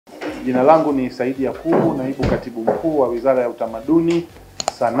Jina langu ni Saidi Yakubu, naibu katibu mkuu wa Wizara ya Utamaduni,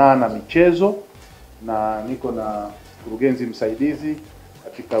 Sanaa na Michezo, na niko na mkurugenzi msaidizi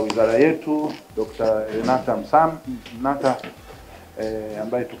katika wizara yetu Dr. Renata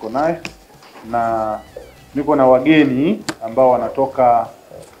ambaye tuko naye, na niko na wageni ambao wanatoka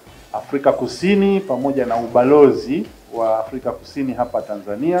Afrika Kusini pamoja na ubalozi wa Afrika Kusini hapa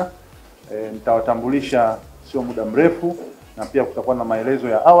Tanzania. Nitawatambulisha sio muda mrefu, na pia kutakuwa na maelezo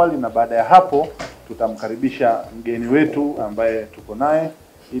ya awali, na baada ya hapo tutamkaribisha mgeni wetu ambaye tuko naye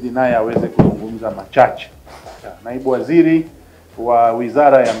ili naye aweze kuzungumza machache. Naibu Waziri wa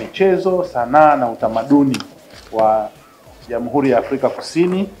Wizara ya Michezo, Sanaa na Utamaduni wa Jamhuri ya Afrika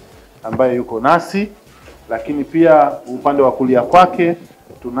Kusini ambaye yuko nasi, lakini pia upande wa kulia kwake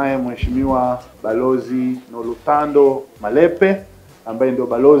tunaye Mheshimiwa Balozi Noluthando Malepe ambaye ndio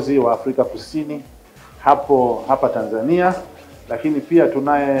balozi wa Afrika Kusini hapa Tanzania, lakini pia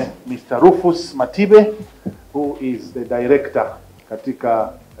tunaye Mr. Rufus Matibe who is the director katika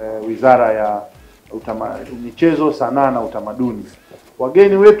Wizara ya Michezo, Sanaa na Utamaduni.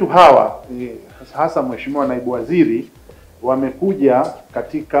 Wageni wetu hawa hasa Mheshimiwa Naibu Waziri wamekuja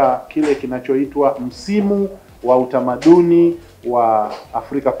katika kile kinachoitwa msimu wa utamaduni wa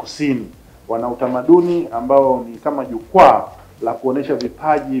Afrika Kusini. Wana utamaduni ambao ni kama jukwaa la kuonesha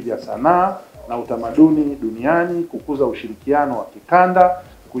vipaji vya sanaa na utamaduni duniani, kukuza ushirikiano wa kikanda,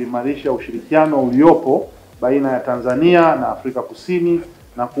 kuimarisha ushirikiano uliopo baina ya Tanzania na Afrika Kusini,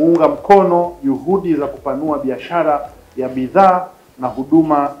 na kuunga mkono juhudi za kupanua biashara ya bidhaa na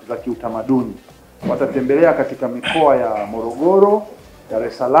huduma za kiutamaduni. Watatembelea katika mikoa ya Morogoro, Dar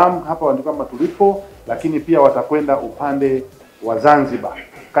es Salaam, hapa ndio kama tulipo, lakini pia watakwenda upande wa Zanzibar.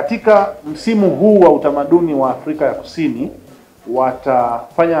 Katika msimu huu wa utamaduni wa Afrika ya Kusini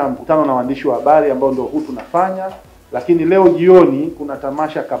watafanya mkutano na waandishi wa habari ambao ndio huu tunafanya, lakini leo jioni kuna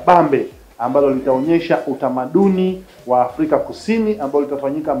tamasha kabambe ambalo litaonyesha utamaduni wa Afrika Kusini ambalo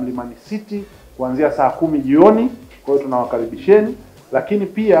litafanyika Mlimani City kuanzia saa 10 jioni. Kwa hiyo tunawakaribisheni, lakini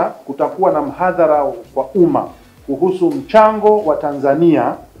pia kutakuwa na mhadhara kwa umma kuhusu mchango wa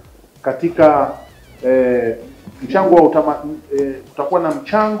Tanzania katika kutakuwa na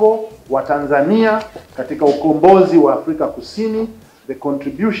mchango wa Tanzania katika ukombozi wa Afrika Kusini, the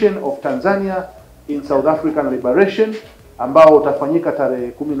contribution of Tanzania in South African liberation, ambao utafanyika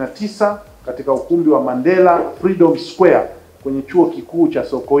tarehe 19 katika ukumbi wa Mandela Freedom Square kwenye chuo kikuu cha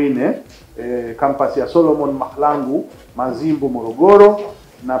Sokoine, campus ya Solomon Mahlangu Mazimbu Morogoro.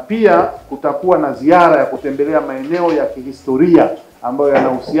 Na pia kutakuwa na ziara ya kutembelea maeneo ya kihistoria ambayo yana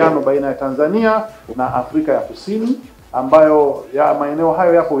uhusiano baina ya Tanzania na Afrika ya Kusini, ambayo maeneo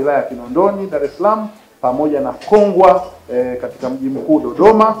hayo yapo wilaya ya Kinondoni, Dar es Salaam, pamoja na Kongwa katika mji mkuu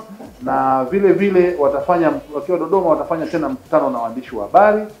Dodoma. Na vile vile wakiwa Dodoma watafanya tena mkutano na waandishi wa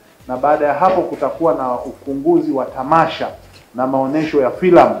habari, na baada ya hapo kutakuwa na ufunguzi wa tamasha na maonesho ya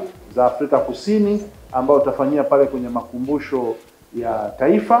filamu za Afrika Kusini ambao utafanyia pale kwenye makumbusho ya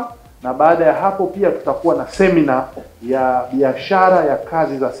taifa. Na baada ya hapo pia tutakuwa na semina ya biashara ya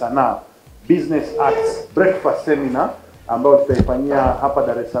kazi za sanaa, Business Arts Breakfast Seminar, ambayo tutaifanyia hapa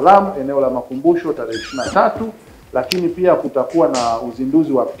Dar es Salaam eneo la makumbusho tarehe 23. Lakini pia kutakuwa na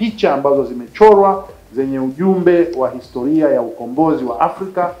uzinduzi wa picha ambazo zimechorwa zenye ujumbe wa historia ya ukombozi wa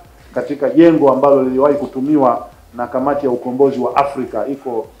Afrika katika jengo ambalo liliwahi kutumiwa na Kamati ya Ukombozi wa Afrika,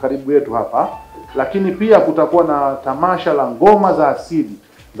 iko karibu yetu hapa. Lakini pia kutakuwa na tamasha la ngoma za asili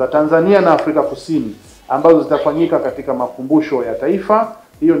za Tanzania na Afrika Kusini ambazo zitafanyika katika makumbusho ya taifa.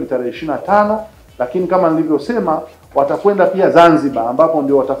 Hiyo ni tarehe 25. Lakini kama nilivyosema, watakwenda pia Zanzibar ambapo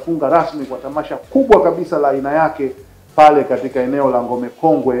ndio watafunga rasmi kwa tamasha kubwa kabisa la aina yake pale katika eneo la Ngome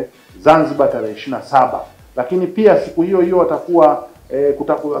Kongwe Zanzibar tarehe 27. Lakini pia siku hiyo hiyo watakuwa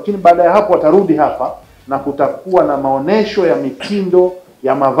lakini baada ya hapo watarudi hapa na kutakuwa na maonesho ya mitindo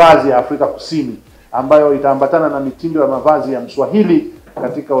ya mavazi ya Afrika Kusini ambayo itaambatana na mitindo ya mavazi ya Mswahili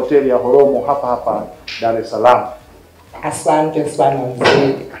katika hoteli ya Horomo hapa Dar es Salaam. Asante sana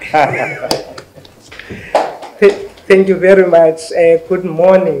mzee. Thank you very much. Good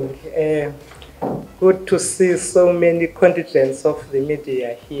morning. Good to see so many contingents of the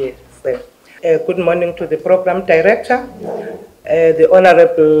media here. Good morning to the program director, the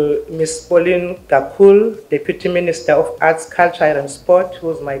Honorable Ms. Pauline Gakul, Deputy Minister of Arts, Culture and Sport,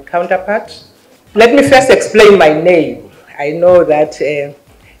 who is my counterpart. Let me first explain my name. I know that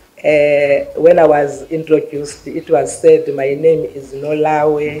when I was introduced, it was said my name is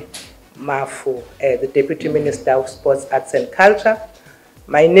Nolawe Mafu, the Deputy Minister of Sports, Arts and Culture.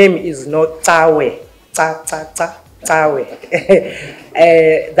 My name is not Tawe. Tawe.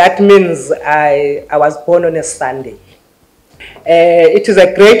 That means I was born on a Sunday. It is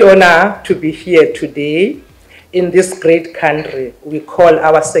a great honor to be here today in this great country we call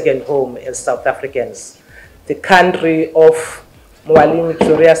our second home as South Africans, the country of Mwalimu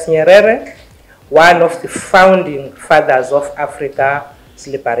Julius Nyerere, one of the founding fathers of Africa's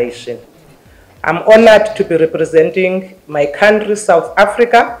liberation. I'm honored to be representing my country, South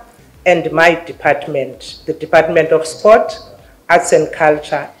Africa, and my department, the Department of Sport, Arts and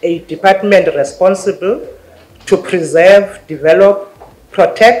Culture, a department responsible to preserve, develop,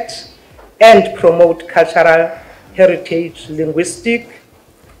 protect, and promote cultural heritage, linguistic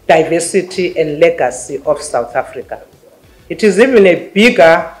diversity, and legacy of South Africa. It is even a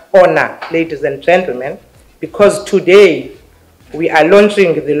bigger honor, ladies and gentlemen, because today we are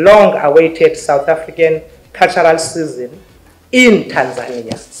launching the long-awaited South African cultural season in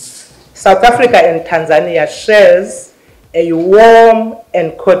Tanzania. South Africa and Tanzania shares a warm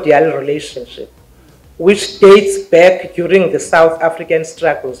and cordial relationship, which dates back during the South African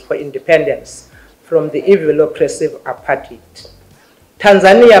struggles for independence from the evil oppressive apartheid.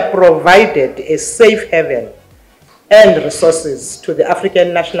 Tanzania provided a safe haven and resources to the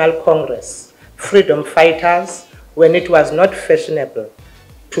African National Congress freedom fighters when it was not fashionable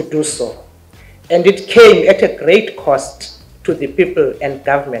to do so. And it came at a great cost to the people and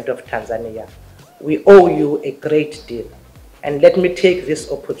government of Tanzania. We owe you a great deal. And let me take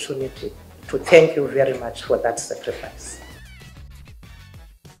this opportunity to thank you very much for that sacrifice.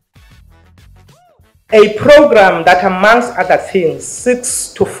 A program that, amongst other things,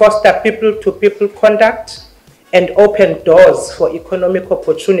 seeks to foster people-to-people contact and open doors for economic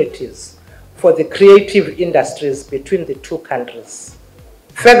opportunities for the creative industries between the two countries.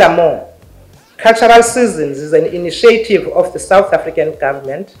 Furthermore, Cultural Seasons is an initiative of the South African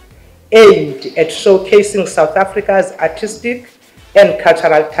government aimed at showcasing South Africa's artistic and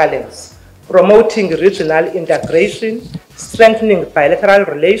cultural talents, promoting regional integration, strengthening bilateral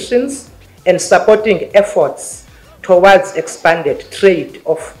relations, and supporting efforts towards expanded trade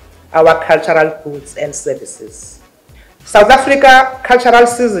of our cultural goods and services. South Africa Cultural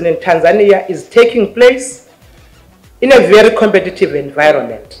Season in Tanzania is taking place in a very competitive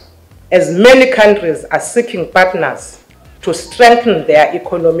environment, as many countries are seeking partners to strengthen their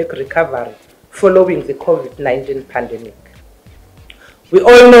economic recovery following the COVID-19 pandemic. We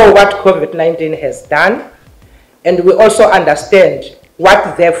all know what COVID-19 has done, and we also understand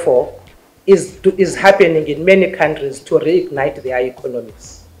what, therefore, is happening in many countries to reignite their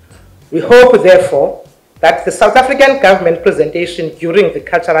economies. We hope, therefore, that the South African government presentation during the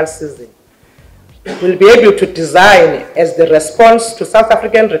cultural season will be able to design as the response to South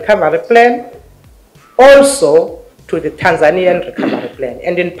African recovery plan, also to the Tanzanian recovery plan,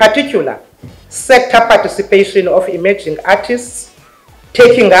 and in particular, sector participation of emerging artists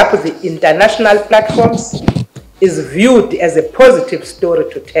taking up the international platforms is viewed as a positive story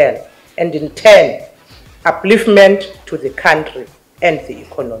to tell, and in turn, upliftment to the country and the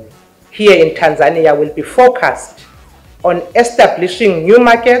economy. Here in Tanzania will be focused on establishing new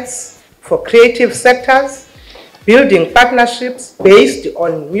markets for creative sectors, building partnerships based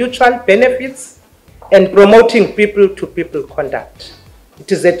on mutual benefits, and promoting people-to-people contact.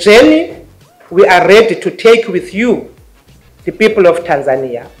 It is a journey we are ready to take with you, the people of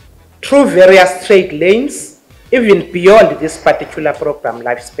Tanzania, through various trade lanes, even beyond this particular program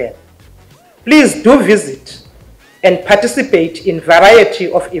lifespan. Please do visit and participate in a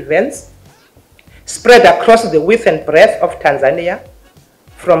variety of events spread across the width and breadth of Tanzania,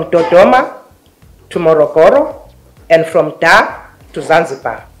 from Dodoma to Morogoro, and from Dar to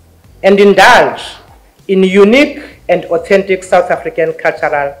Zanzibar, and indulge in unique and authentic South African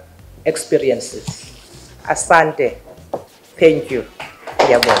cultural experiences. Asante. Thank you.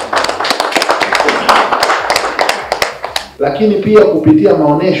 Lakini pia kupitia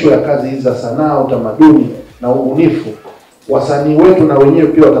maonesho ya kazi hizi za sanaa, utamaduni na ubunifu, wasanii wetu na wenyewe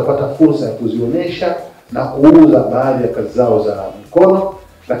pia watapata fursa ya kuzionyesha na kuuza baadhi ya kazi zao za mikono.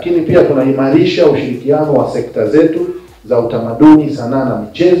 Lakini pia tunaimarisha ushirikiano wa sekta zetu za utamaduni, sanaa na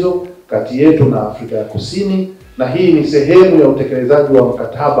michezo kati yetu na Afrika ya Kusini, na hii ni sehemu ya utekelezaji wa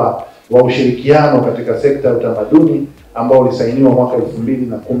mkataba wa ushirikiano katika sekta ya utamaduni ambao ulisainiwa mwaka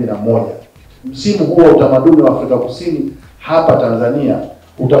 2011. Msimu huu wa utamaduni wa Afrika Kusini hapa Tanzania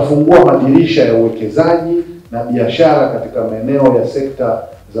utafungua madirisha ya uwekezaji na biashara katika maeneo ya sekta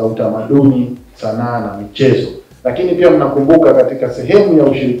za utamaduni, sanaa na michezo. Lakini pia mnakumbuka katika sehemu ya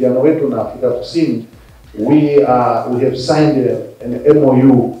ushirikiano wetu na Afrika Kusini, we have signed an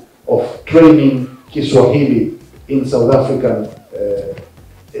MOU of training Kiswahili in South African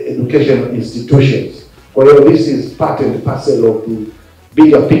education institutions. Kwa hiyo this is part and parcel of the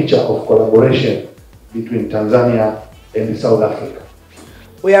bigger picture of collaboration between Tanzania and South Africa?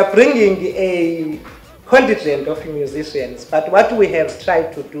 We are bringing a contingent of musicians, but what we have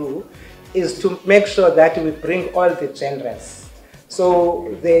tried to do is to make sure that we bring all the genres.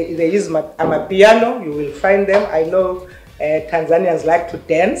 So there is amapiano, you will find them. I know Tanzanians like to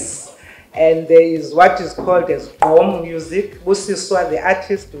dance, and there is what is called as drum music. Busiswa, the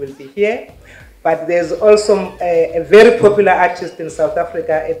artist, will be here. But there's also a very popular artist in South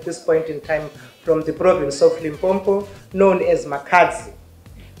Africa at this point in time from the province of Limpopo, known as Makadzi.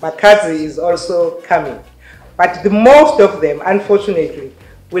 Makadzi is also coming. But the most of them, unfortunately,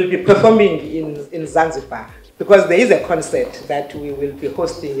 will be performing in Zanzibar, because there is a concert that we will be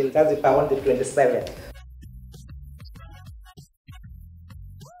hosting in Zanzibar on the 27th.